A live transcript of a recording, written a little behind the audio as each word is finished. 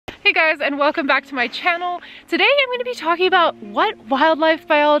Hey guys, and welcome back to my channel. Today I'm going to be talking about what wildlife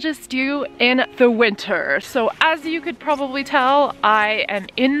biologists do in the winter. So as you could probably tell, I am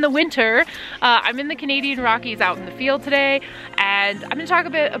in the winter. I'm in the Canadian Rockies out in the field today, and I'm going to talk a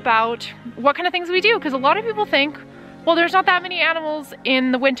bit about what kind of things we do, because a lot of people think, well, there's not that many animals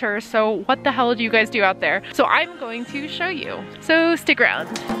in the winter, so what the hell do you guys do out there? So I'm going to show you. So stick around.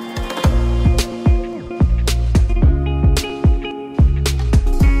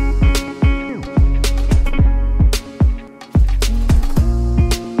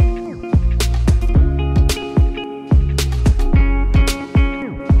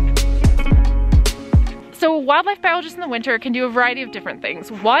 So wildlife biologists in the winter can do a variety of different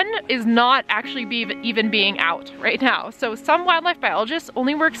things. One is not actually even being out right now. So some wildlife biologists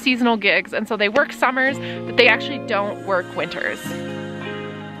only work seasonal gigs, and so they work summers, but they actually don't work winters.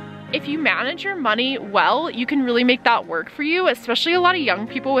 If you manage your money well, you can really make that work for you, especially a lot of young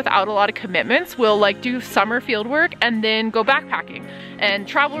people without a lot of commitments will like do summer field work and then go backpacking and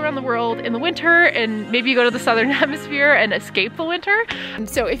travel around the world in the winter and maybe go to the southern hemisphere and escape the winter. And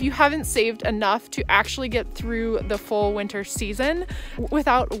so if you haven't saved enough to actually get through the full winter season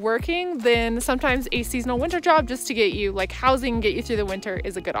without working, then sometimes a seasonal winter job just to get you like housing, get you through the winter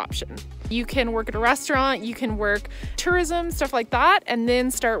is a good option. You can work at a restaurant, you can work tourism, stuff like that, and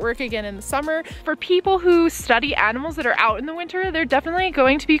then start working again in the summer. For people who study animals that are out in the winter, they're definitely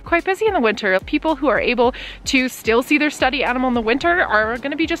going to be quite busy in the winter. People who are able to still see their study animal in the winter are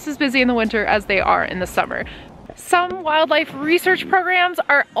going to be just as busy in the winter as they are in the summer. Some wildlife research programs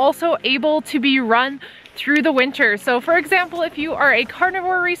are also able to be run through the winter. So for example, if you are a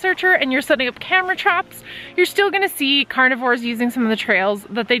carnivore researcher and you're setting up camera traps, you're still gonna see carnivores using some of the trails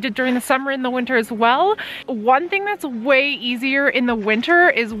that they did during the summer and the winter as well. One thing that's way easier in the winter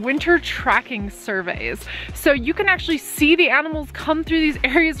is winter tracking surveys. So you can actually see the animals come through these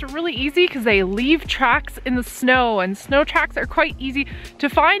areas really easy because they leave tracks in the snow, and snow tracks are quite easy to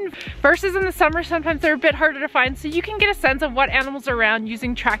find versus in the summer sometimes they're a bit harder to find, so you can get a sense of what animals are around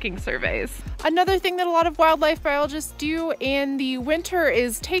using tracking surveys. Another thing that a lot of wildlife biologists do in the winter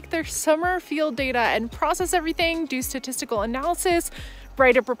is take their summer field data and process everything, do statistical analysis,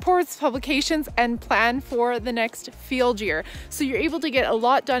 write up reports, publications, and plan for the next field year. So you're able to get a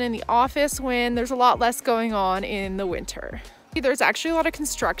lot done in the office when there's a lot less going on in the winter. There's actually a lot of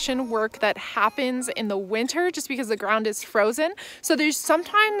construction work that happens in the winter just because the ground is frozen. So there's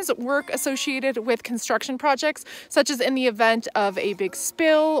sometimes work associated with construction projects, such as in the event of a big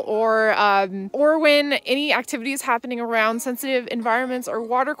spill or when any activity is happening around sensitive environments or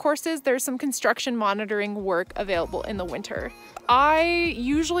water courses. There's some construction monitoring work available in the winter. I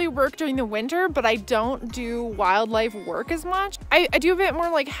usually work during the winter, but I don't do wildlife work as much. I do a bit more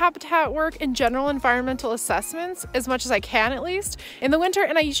like habitat work and general environmental assessments as much as I can, at least in the winter.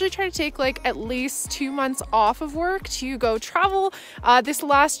 And I usually try to take like at least 2 months off of work to go travel. This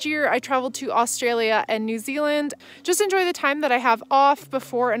last year I traveled to Australia and New Zealand. Just enjoy the time that I have off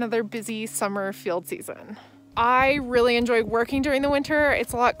before another busy summer field season. I really enjoy working during the winter.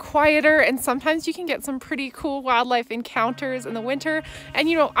 It's a lot quieter, and sometimes you can get some pretty cool wildlife encounters in the winter. And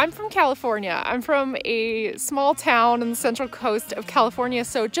you know, I'm from California. I'm from a small town on the central coast of California,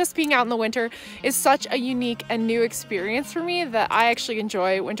 so just being out in the winter is such a unique and new experience for me that I actually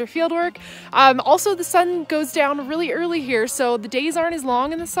enjoy winter field work. Also, the sun goes down really early here, so the days aren't as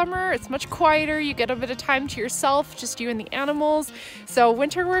long in the summer. It's much quieter. You get a bit of time to yourself, just you and the animals. So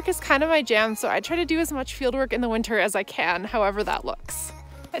winter work is kind of my jam, so I try to do as much field work in the winter as I can, however that looks.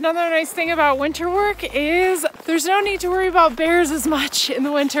 Another nice thing about winter work is there's no need to worry about bears as much in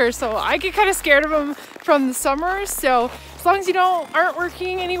the winter. So I get kind of scared of them from the summer. So as long as you aren't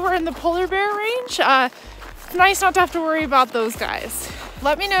working anywhere in the polar bear range, it's nice not to have to worry about those guys.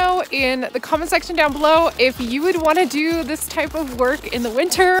 Let me know in the comment section down below if you would want to do this type of work in the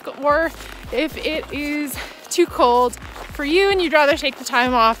winter, or if it is too cold for you and you'd rather take the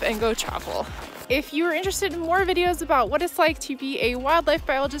time off and go travel. If you are interested in more videos about what it's like to be a wildlife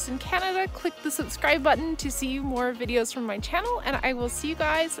biologist in Canada, click the subscribe button to see more videos from my channel, and I will see you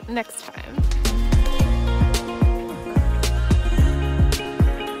guys next time.